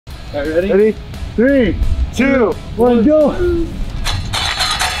All right, ready? Ready? 3, 2, 1, go!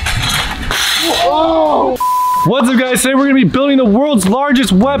 Whoa! What's up, guys? Today we're gonna be building the world's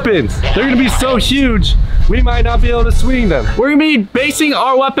largest weapons. They're gonna be so huge, we might not be able to swing them. We're gonna be basing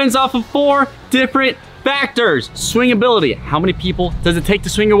our weapons off of 4 different factors. Swingability, how many people does it take to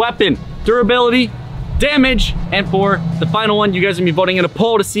swing a weapon? Durability, damage, and for the final one, you guys are gonna be voting in a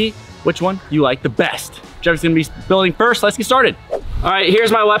poll to see which one you like the best. Jeff's gonna be building first. Let's get started. All right,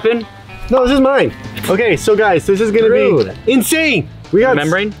 here's my weapon. No, this is mine. Okay, so guys, this is gonna be insane. We got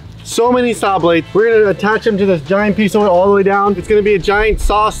membrane. So many saw blades. We're gonna attach them to this giant piece of wood all the way down. It's gonna be a giant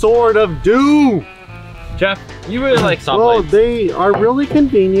saw sword of doom. Jeff, you really like saw Well, blades. they are really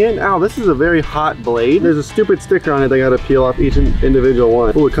convenient. Ow, this is a very hot blade. There's a stupid sticker on it. They gotta peel off each individual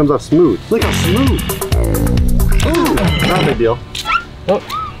one. Oh, it comes off smooth. Look how smooth. Ooh, not a big deal. Oh,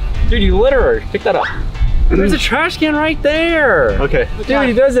 dude, you litter. Pick that up. There's a trash can right there. Okay. Dude,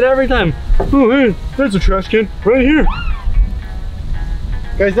 he does it every time. Oh, hey, there's a trash can right here.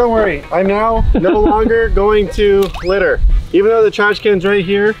 Guys, don't worry. I'm now no longer going to litter. Even though the trash can's right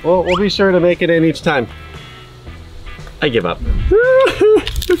here, we'll be sure to make it in each time. I give up.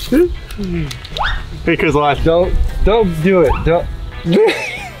 Hey, Chris, watch. Don't do it. Don't.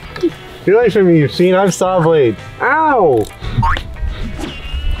 You're like from me. You've seen I've saw blades. Ow!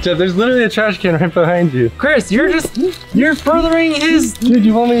 Jeff, there's literally a trash can right behind you. Chris, you're furthering his. Dude,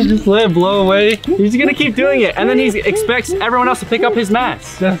 you want me to just let it blow away? He's gonna keep doing it, and then he expects everyone else to pick up his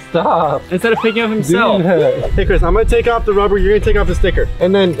mats Just stop. instead of picking up himself. Dude. Hey, Chris, I'm gonna take off the rubber. You're gonna take off the sticker,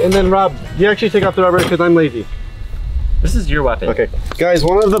 and then Rob, you actually take off the rubber because I'm lazy. This is your weapon. Okay, guys.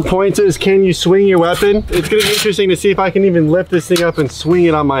 One of the points is, can you swing your weapon? It's gonna be interesting to see if I can even lift this thing up and swing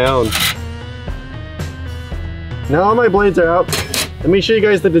it on my own. Now all my blades are out. Let me show you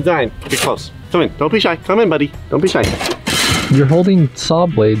guys the design. Get close. Come in. Don't be shy. Come in, buddy. Don't be shy. You're holding saw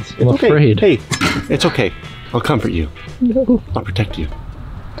blades. I'm Okay. afraid. Hey, it's okay. I'll comfort you. No. I'll protect you.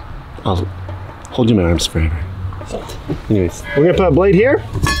 I'll hold you in my arms forever. Anyways, we're gonna put a blade here.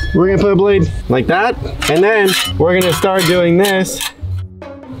 We're gonna put a blade like that. And then we're gonna start doing this.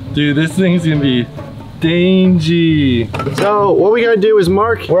 Dude, this thing's gonna be Dangie. So what we gotta do is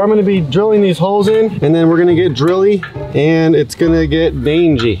mark where I'm gonna be drilling these holes in, and then we're gonna get drilly, and it's gonna get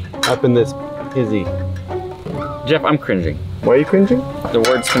dangy up in this izzy. Jeff, I'm cringing. Why are you cringing? The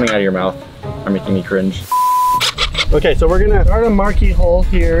words coming out of your mouth are making me cringe. Okay, so we're gonna start a marquee hole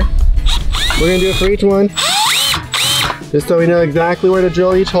here. We're gonna do it for each one, just so we know exactly where to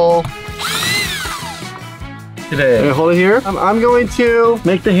drill each hole. I'm Today. gonna hold it here. I'm going to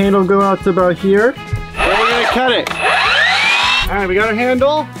make the handle go out to about here. And we're gonna cut it. All right, we got our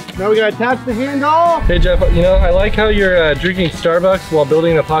handle. Now we gotta attach the handle. Hey Jeff, you know, I like how you're drinking Starbucks while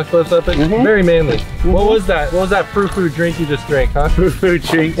building an apocalypse weapon. Very manly. What was that? What was that frou-frou drink you just drank, huh? Food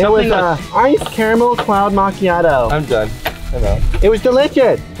treat. It was iced caramel cloud macchiato. I'm done. I'm out. It was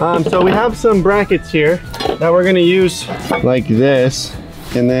delicious. So we have some brackets here that we're gonna use like this,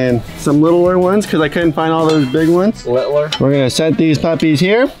 and then some littler ones because I couldn't find all those big ones. Littler. We're gonna set these puppies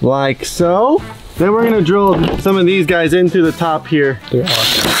here like so. Then we're gonna drill some of these guys into the top here. They're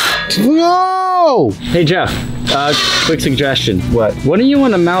awesome. Whoa! Hey Jeff, quick suggestion. What? Wouldn't you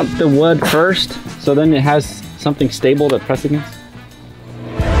want to mount the wood first, so then it has something stable to press against?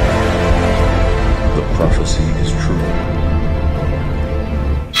 The prophecy is true.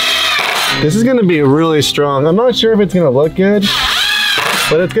 This is gonna be really strong. I'm not sure if it's gonna look good,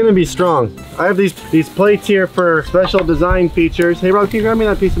 but it's gonna be strong. I have these plates here for special design features. Hey Rob, can you grab me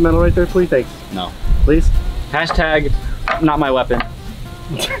that piece of metal right there, please? Thanks. No. Please? Hashtag not my weapon.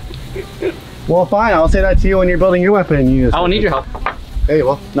 Well, fine. I'll say that to you when you're building your weapon. You I don't need your help. Hey,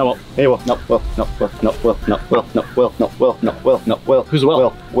 well. No, well. Hey, well. No, well, no, well, no, well, no, well, no, well, no, well, no, well, no, well. Who's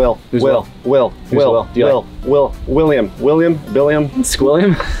Will? Will. Who's Will. Will? Will. Do you like? Will. William. Billiam.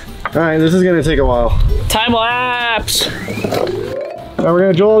 Squilliam? All right, this is gonna take a while. Time lapse! Now we're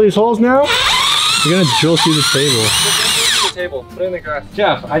gonna drill all these holes now. You're gonna drill through the table. The table. Put it in the grass.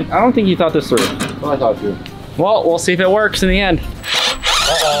 Jeff, I don't think you thought this through. Well, I thought through. Well, we'll see if it works in the end.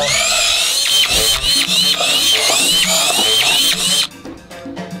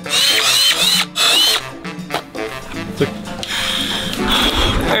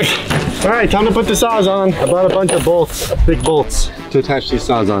 All right, time to put the saws on. I bought a bunch of bolts, big bolts, to attach these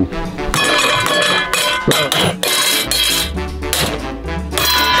saws on.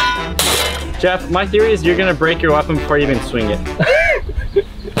 Jeff, my theory is you're gonna break your weapon before you even swing it.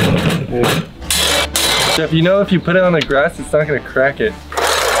 Jeff, you know if you put it on the grass, it's not gonna crack it.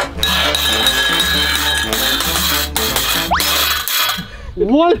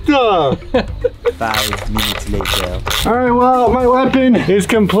 What the? 5 minutes later. All right, well, my weapon is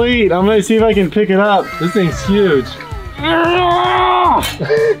complete. I'm gonna see if I can pick it up. This thing's huge. No?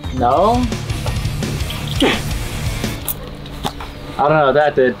 I don't know what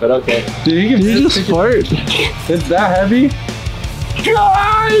that did, but okay. Dude, Did you just fart? It's that heavy?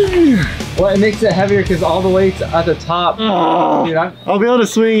 Well, it makes it heavier because all the weight's at the top. Dude, I'll be able to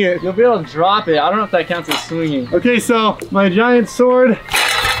swing it. you'll be able to drop it. I don't know if that counts as swinging. Okay, so my giant sword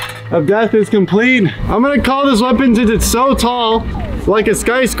of death is complete. I'm gonna call this weapon, since it's so tall, like a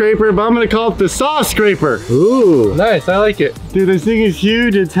skyscraper, but I'm gonna call it the saw scraper. Ooh. Nice, I like it. Dude, this thing is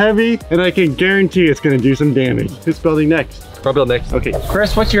huge, it's heavy, and I can guarantee it's gonna do some damage. Who's building next? I'll build next. Okay.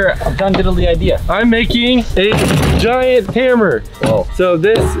 Chris, what's your done diddly idea? I'm making a giant hammer. Whoa. So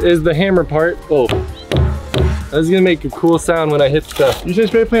this is the hammer part. Oh. That's gonna make a cool sound when I hit stuff. You should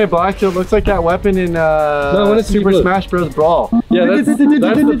spray paint it black so it looks like that weapon in when it's Super blue. Smash Bros. Brawl. Yeah, that's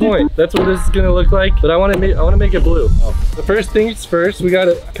the point. That's what this is gonna look like. But I want to make it blue. The first things first, we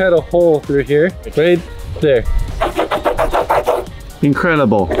gotta cut a hole through here, right there.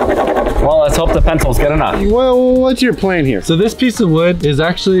 Incredible. Well, let's hope the pencils get enough. Well, what's your plan here? So this piece of wood is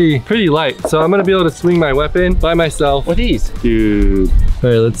actually pretty light. So I'm gonna be able to swing my weapon by myself. With ease. Dude. All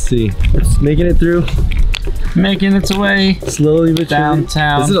right, let's see. It's making it through Making its way slowly but surely.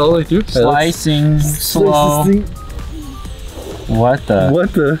 downtown. Is it all the way through? Slicing slow. What the?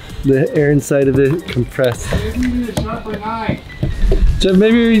 What the air inside of it compressed. Jeff,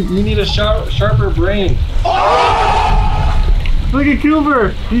 maybe you need a sharper brain. Look at Cooper.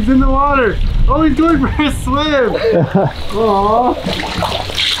 He's in the water. Oh, he's going for a swim. Aww.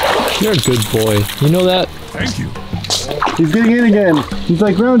 You're a good boy. You know that? Thank you. He's getting in again. He's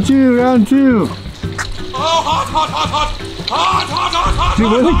like, round two, round two.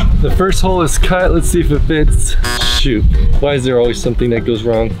 The first hole is cut. Let's see if it fits. Shoot. Why is there always something that goes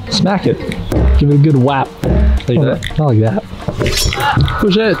wrong? Smack it. Give it a good whap. Like that. Not like that.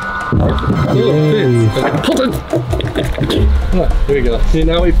 Push it. Oh, it fits. I pulled it. There we go. Okay,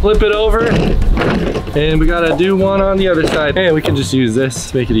 now we flip it over. And we gotta do one on the other side. And we can just use this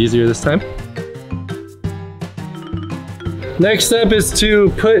to make it easier this time. Next step is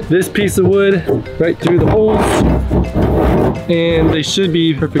to put this piece of wood right through the holes. And they should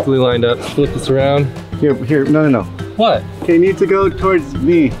be perfectly lined up. Flip this around. Here, no. What? Okay, you need to go towards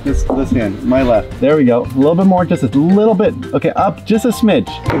me, this hand, my left. There we go. A little bit more, just a little bit. Okay, up just a smidge.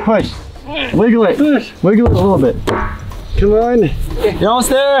 Okay, push. Wiggle it. Push. Wiggle it a little bit. Come on. You're almost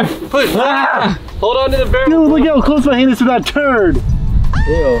there. Push. Ah! Hold on to the barrel. Dude, look how close my hand is to that turd. Ew.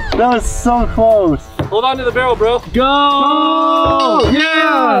 That was so close. Hold on to the barrel, bro. Go! Oh,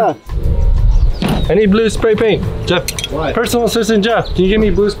 yeah! I need blue spray paint. Jeff. What? Personal assistant Jeff, can you give me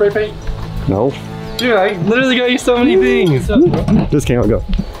blue spray paint? No. Dude, I literally got you so many things. This can't go.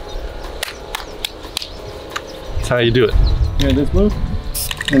 That's how you do it. Here, this blue.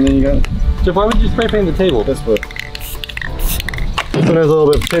 And then you got Jeff, why would you spray paint the table? this blue. This one has a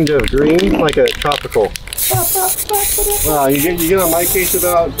little bit of tinge of green, like a tropical. Wow, you get on my case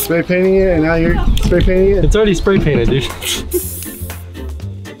about spray painting it, and now you're spray painting it? It's already spray painted, dude.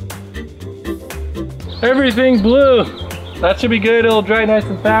 Everything blue. That should be good. It'll dry nice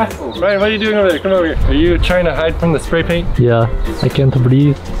and fast. Ryan, what are you doing over there? Come over here. Are you trying to hide from the spray paint? Yeah, I can't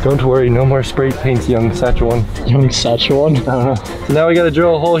breathe. Don't worry, no more spray paints, young Saskatchewan. Young Saskatchewan. I don't know. So now we gotta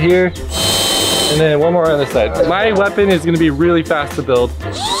drill a hole here, and then one more on this side. My weapon is gonna be really fast to build.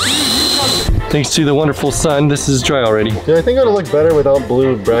 Thanks to the wonderful sun, this is dry already. Yeah, I think it'll look better without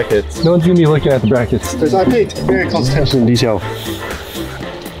blue brackets. No one's gonna be looking at the brackets. Because I paid very close attention to detail.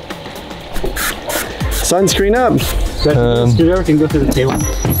 Sunscreen up. Screwdriver can go through the table.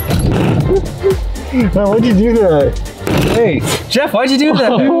 Man, why'd you do that? Hey, Jeff, why'd you do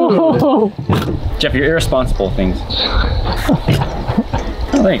that? Jeff, you're irresponsible with things.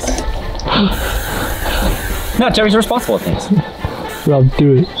 Thanks. No, Jeff's responsible with things. Rob,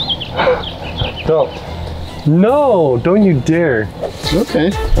 do it. Don't. No, don't you dare.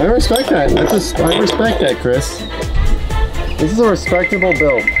 Okay, I respect that. I respect that, Chris. This is a respectable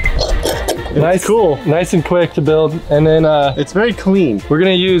build. Nice, cool. Nice and quick to build. And then It's very clean. we're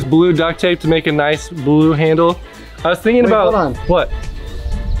gonna use blue duct tape to make a nice blue handle. I was thinking about, hold on. what?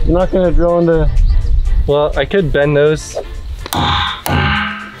 You're not gonna drill into... Well, I could bend those.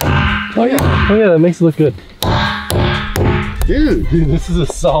 Oh yeah. Oh yeah, that makes it look good. Dude, Dude, this is a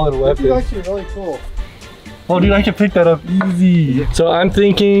solid this is weapon. actually really cool. Oh dude, I can pick that up easy. So I'm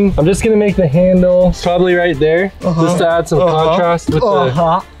thinking, I'm just gonna make the handle probably right there, just to add some contrast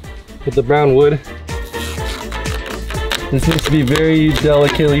with the brown wood. This needs to be very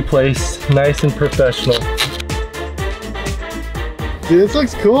delicately placed, nice and professional. dude. This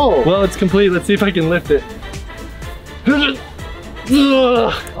looks cool. Well, it's complete. Let's see if I can lift it.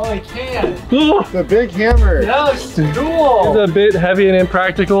 Oh, I can. It's a big hammer. That looks cool. It's a bit heavy and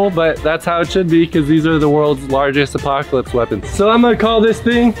impractical, but that's how it should be because these are the world's largest apocalypse weapons. So I'm gonna call this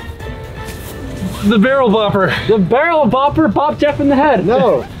thing the barrel bopper. The barrel bopper bop Jeff in the head.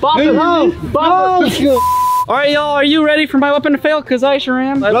 No. Bop it. No. Bop it. All right, y'all, are you ready for my weapon to fail? Because I sure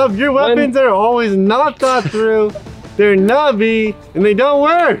am. Rob, your weapons are always not thought through. They're nubby and they don't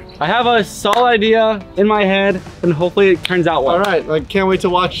work. I have a solid idea in my head and hopefully it turns out well. All right, I can't wait to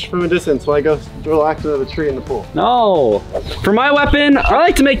watch from a distance while I go relax under the tree in the pool. No. For my weapon, I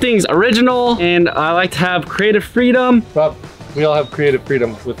like to make things original and I like to have creative freedom. Rob, we all have creative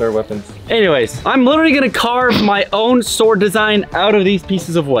freedom with our weapons. Anyways, I'm literally gonna carve my own sword design out of these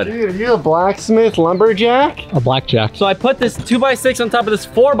pieces of wood. Dude, are you a blacksmith lumberjack? A blackjack. So I put this 2x6 on top of this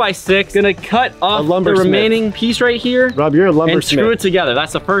 4x6, gonna cut off the lumbersmith. remaining piece right here Rob, you're a lumbersmith. and screw it together.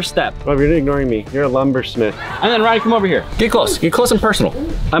 That's the first step. Rob, you're ignoring me. You're a lumbersmith. And then Ryan, come over here. Get close and personal.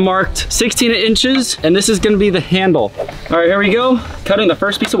 I marked 16 inches and this is gonna be the handle. All right, here we go. Cutting the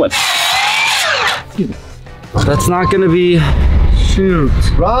first piece of wood. Excuse me. That's not gonna be, shoot.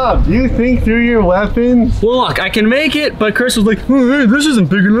 Rob, do you think through your weapons? Well, look, I can make it, but Chris was like, oh, hey, this isn't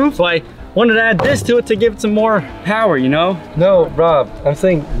big enough. So I wanted to add this to it to give it some more power, you know? No, Rob, I'm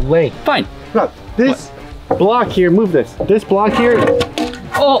saying length. Fine. Rob, this block here, move this. This block here,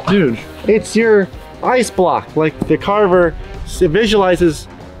 Oh, Dude, it's your ice block. Like the carver visualizes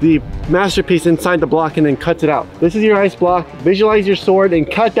the masterpiece inside the block and then cuts it out. This is your ice block. Visualize your sword and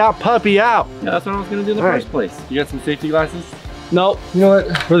cut that puppy out. yeah, that's what I was gonna do in the All first right. place. you got some safety glasses? Nope. You know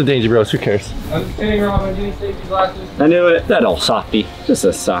what? We're the Dangie Bros, who cares? I'm just kidding, Rob, I'm getting safety glasses. I knew it. That old softy. Just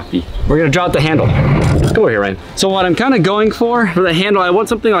a softy. We're gonna draw out the handle. Come over here, Ryan. So what I'm kind of going for the handle, I want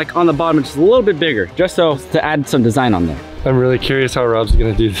something like on the bottom, just a little bit bigger, just so to add some design on there. I'm really curious how Rob's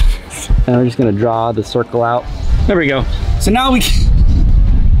gonna do this. And we're just gonna draw the circle out. There we go. So now we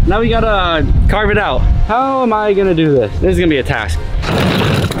gotta carve it out. How am I gonna do this? This is gonna be a task.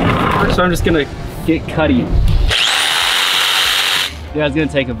 First, I'm just gonna get cutting. Yeah, it's gonna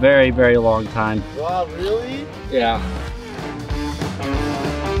take a very, very long time. Rob, really? Yeah.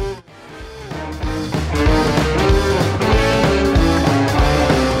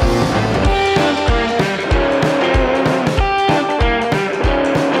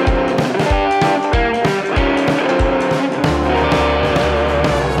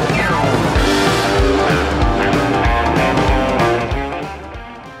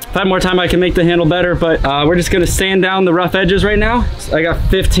 If I had more time, I can make the handle better, but we're just gonna sand down the rough edges right now. I got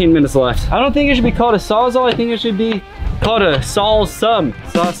 15 minutes left. I don't think it should be called a sawzall. I think it should be called a sawsum.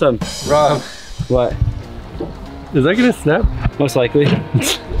 Rob, What? is that gonna snap? Most likely.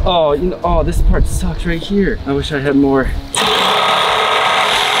 Oh, you know, oh, this part sucks right here. I wish I had more.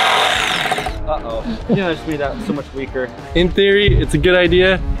 Uh-oh. Yeah, I just made that so much weaker. In theory, it's a good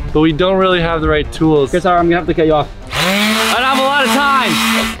idea, but we don't really have the right tools. Chris, I'm gonna have to cut you off. I don't have a lot of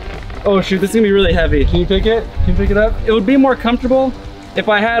time. Oh shoot, this is gonna be really heavy. Can you pick it? Can you pick it up? It would be more comfortable if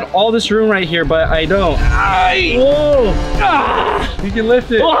I had all this room right here, but I don't. Whoa! Ah! You can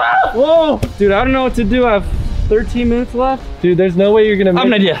lift it. Whoa! Dude, I don't know what to do. I have 13 minutes left. Dude, there's no way you're gonna I have an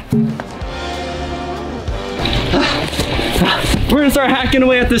make idea. We're gonna start hacking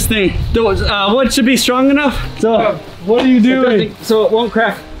away at this thing. Wood should be strong enough. So, what are you doing? so it won't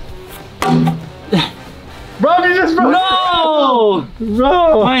crack. Rob, you just broke No!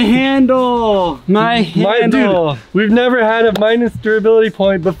 Rob! My handle! My handle! Dude, we've never had a minus durability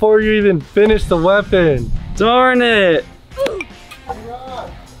point before you even finish the weapon. Darn it!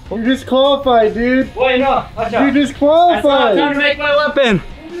 You're disqualified, dude. Wait, no. Watch You're out. That's not disqualified. time to make my weapon.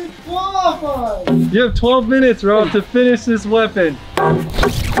 You're disqualified. You have 12 minutes, Rob, to finish this weapon.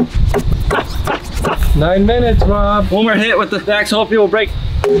 9 minutes, Rob. One more hit with the axe, hopefully will break.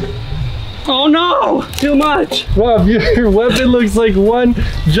 Oh no! Too much! Rob, your weapon looks like one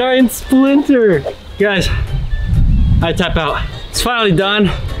giant splinter. Guys, I tap out. It's finally done.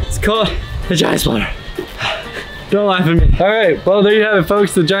 It's called the giant splinter. Don't laugh at me. All right, well, there you have it,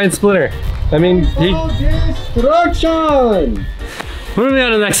 folks, the giant splinter. I mean, Destruction. We're moving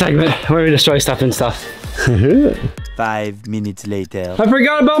on to the next segment where we destroy stuff and stuff. 5 minutes later. I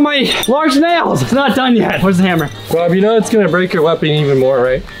forgot about my large nails. It's not done yet. Where's the hammer? Rob, you know it's gonna break your weapon even more,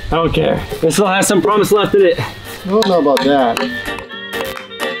 right? I don't care. It still has some promise left in it. I don't know about that.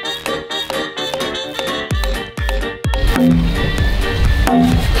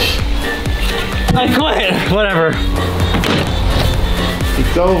 I quit. Whatever.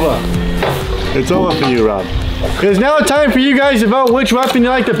 It's over. It's over for you, Rob. It's now time for you guys to vote which weapon you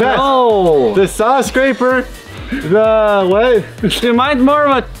like the best. Oh. The saw scraper The what? Dude, mine's more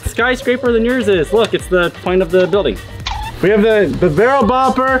of a skyscraper than yours is. Look, it's the point of the building. We have the barrel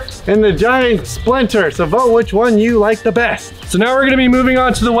bopper and the giant splinter. So vote which one you like the best. So now we're gonna be moving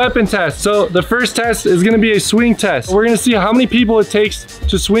on to the weapon test. So the first test is gonna be a swing test. We're gonna see how many people it takes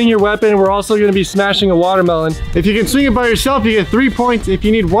to swing your weapon. We're also gonna be smashing a watermelon. If you can swing it by yourself, you get 3 points. If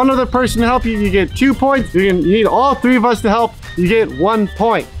you need one other person to help you, you get 2 points. You need all 3 of us to help, you get 1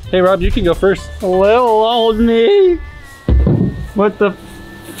 point. Hey Rob, you can go first. Little old me. What the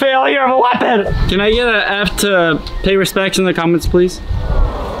failure of a weapon. Can I get an F to pay respects in the comments, please?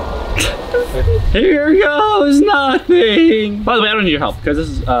 Here goes nothing. By the way, I don't need your help because this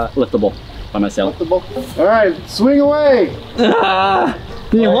is liftable by myself. All right, swing away.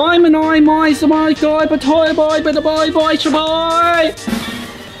 I'm an eye, my guy, but toy boy, but a boy, boy.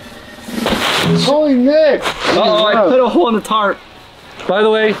 Holy Nick. Uh-oh, I put a hole in the tarp. By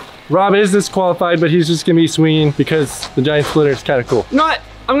the way, Rob is disqualified, but he's just gonna be swinging because the giant splitter is kind of cool. No,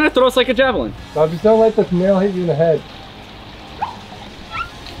 I'm gonna throw us like a javelin. Rob, just don't let the nail hit you in the head.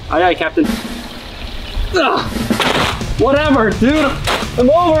 Aye, aye, Captain. Ugh. Whatever, dude. I'm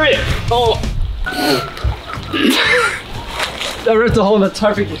over it. Oh. I ripped a hole in the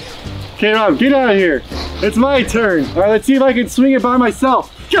tarp again. Okay, Rob, get out of here. It's my turn. All right, let's see if I can swing it by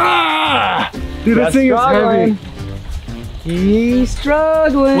myself. Ah! Dude, this thing is heavy. He's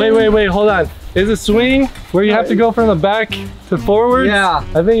struggling. Wait, hold on. Is it swing where you have to go from the back to forward? Yeah.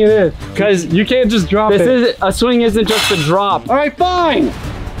 I think it is. Because you can't just drop it. A swing isn't just a drop. All right, fine.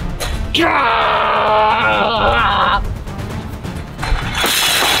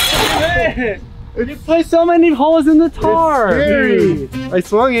 You play so many holes in the tar. It's scary. I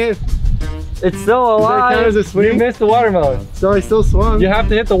swung it. It's still Does that alive. count as a swing? You missed the watermelon. So I still swung. You have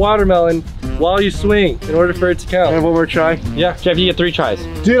to hit the watermelon while you swing in order for it to I have count. one more try. Yeah. Jeff, you get 3 tries.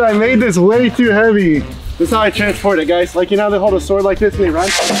 Dude, I made this way too heavy. This is how I transport it, guys. Like, you know how they hold a sword like this and they run?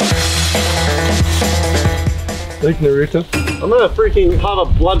 Like Naruto. I'm gonna freaking have a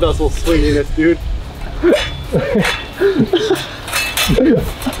blood vessel swinging this, dude.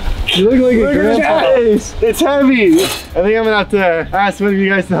 You look like a grandpa. It's heavy. I think I'm gonna have to ask one of you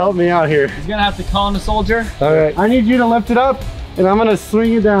guys to help me out here. He's gonna have to call in a soldier. All right. I need you to lift it up and I'm gonna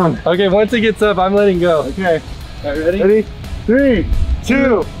swing it down. Okay, once it gets up, I'm letting go. Okay. All right, ready? Ready? 3,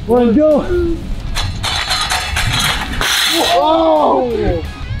 2, 1, go. Oh!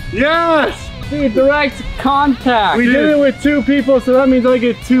 Yes! Dude, direct contact. We did it with 2 people, so that means I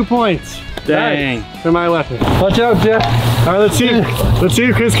get 2 points. Dang. For my weapon. Watch out, Jeff. All right, let's see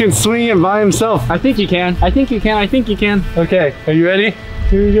if Chris can swing it by himself. I think you can. I think you can. I think you can. Okay, are you ready?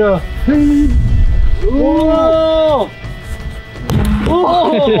 Here we go. Whoa!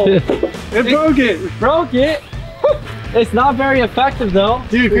 Whoa! It broke it. Broke it. It's not very effective though.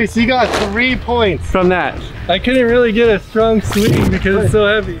 Dude, Chris, you got 3 points from that. I couldn't really get a strong swing because it's so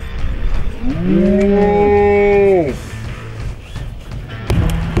heavy.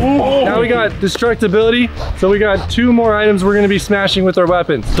 Now we got destructibility, so we got 2 more items we're gonna be smashing with our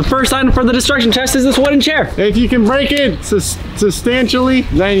weapons. The first item for the destruction test is this wooden chair. If you can break it substantially,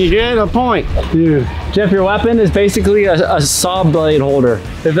 then you get a point. Dude, Jeff, your weapon is basically a saw blade holder.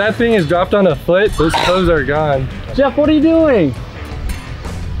 if that thing is dropped on a foot, those toes are gone. Jeff, what are you doing?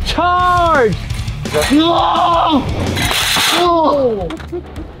 Charge! No! Oh!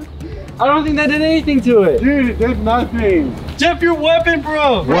 I don't think that did anything to it. Dude, it did nothing. Jeff, your weapon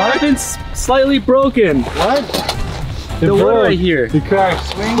broke. Your weapon's slightly broken. What? The wood right here. It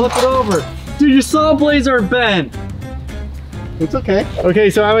cracked. Flip it over. Dude, your saw blades are bent. It's okay. Okay,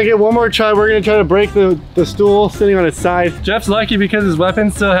 so I'm gonna get one more try. We're gonna try to break the stool sitting on its side. Jeff's lucky because his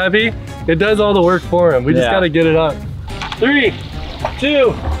weapon's so heavy, it does all the work for him. We just gotta get it up. 3,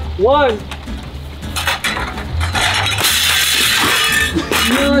 2, 1.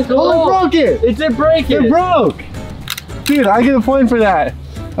 Oh, it broke it! It did break it. It broke! Dude, I get a point for that.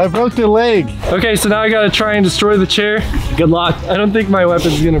 I broke the leg. Okay, so now I gotta try and destroy the chair. Good luck. I don't think my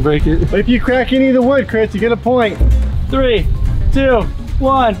weapon's gonna break it. If you crack any of the wood, Chris, you get a point. 3, 2,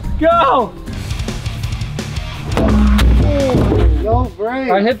 1, go! No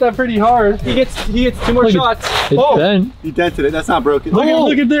brain. I hit that pretty hard. He gets 2 more shots. It's bent. You dented it. That's not broken.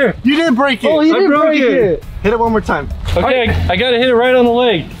 Look at there. You did break it. Oh, he did broke break it. Hit it one more time. Okay, I gotta hit it right on the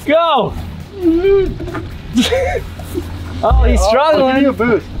leg. Go! Oh, he's I'll give you a struggling.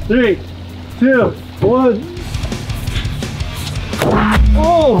 boost. 3, 2, 1.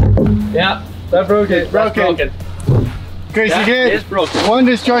 Oh! Yeah, That broke it. Broken. Chris, That you is get broken. 1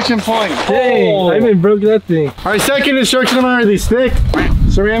 destruction point. Dang, I even broke that thing. All right, second destruction of are these thick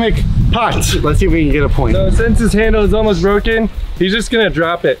ceramic pots. Let's see if we can get a point. So since his handle is almost broken, he's just gonna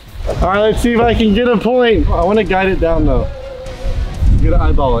drop it. All right, let's see if I can get a point. I want to guide it down though. You gotta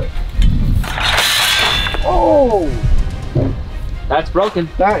eyeball it. Oh! That's broken.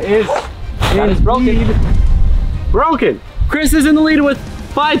 That is broken. Broken. Chris is in the lead with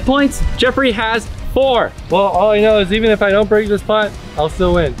 5 points. Jeffrey has 4. Well, all I know is even if I don't break this pot, I'll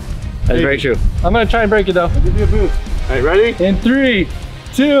still win. That's very true. I'm gonna try and break it though. I'll give you a boost. All right, ready? In 3,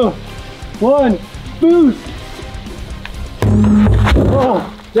 2, 1, boost!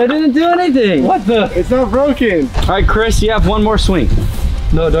 Oh, That didn't do anything. what the? It's not broken. All right, Chris, you have 1 more swing.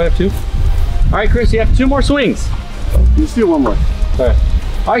 No, do I have 2? All right, Chris, you have 2 more swings. Let's do one more. Sorry.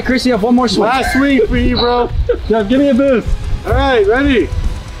 All right, Chris, you have 1 more swing. Last swing for you, bro. Now give me a boost. All right, ready?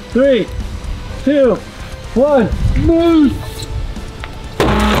 3, 2, 1, boost!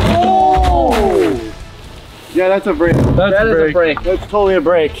 Oh! Yeah, that's a break. That is a break. That's totally a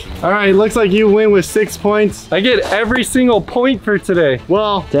break. All right, looks like you win with 6 points. I get every single point for today.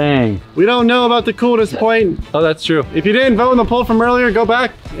 Well, Dang. we don't know about the coolest point. Oh, that's true. If you didn't vote in the poll from earlier, go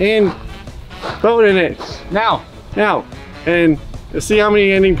back and vote in it Now, and see how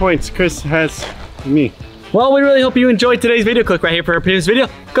many ending points Chris has me. well, we really hope you enjoyed today's video. Click right here for our previous video.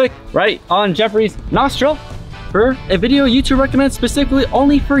 Click right on Jeffrey's nostril for a video YouTube recommends specifically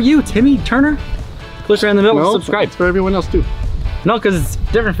only for you, Timmy Turner. Click right in the middle, No, subscribe. it's for everyone else too. No, because it's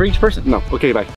different for each person. No, okay, bye.